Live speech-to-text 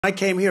I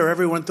came here,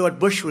 everyone thought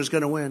Bush was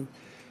going to win.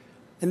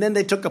 And then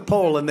they took a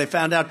poll and they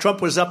found out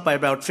Trump was up by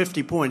about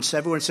 50 points.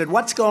 Everyone said,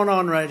 what's going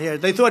on right here?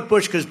 They thought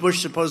Bush, because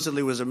Bush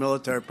supposedly was a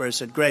military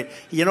person. Great.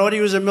 You know what? He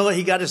was a military.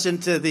 He got us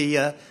into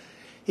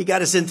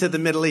the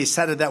Middle East.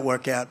 How did that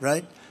work out,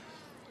 right?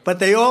 But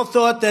they all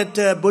thought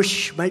that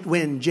Bush might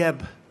win.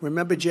 Jeb.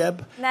 Remember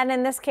Jeb? And then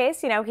in this case,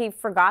 he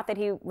forgot that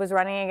he was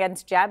running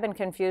against Jeb and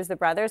confused the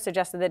brothers,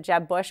 suggested that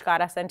Jeb Bush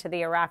got us into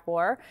the Iraq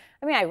War.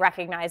 I mean, I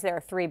recognize there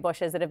are 3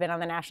 Bushes that have been on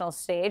the national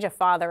stage, a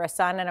father, a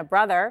son, and a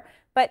brother,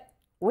 but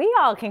we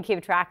all can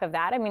keep track of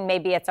that. I mean,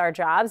 maybe it's our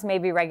jobs.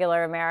 Maybe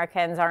regular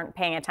Americans aren't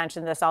paying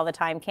attention to this all the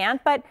time,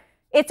 can't, but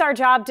it's our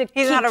job to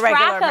keep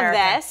track of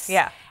this.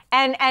 Yeah.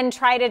 And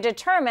try to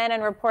determine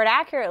and report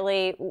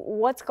accurately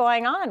what's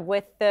going on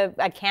with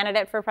a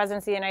candidate for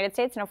presidency of the United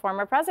States and a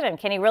former president.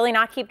 Can he really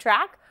not keep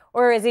track?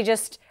 Or is he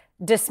just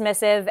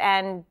dismissive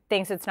and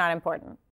thinks it's not important?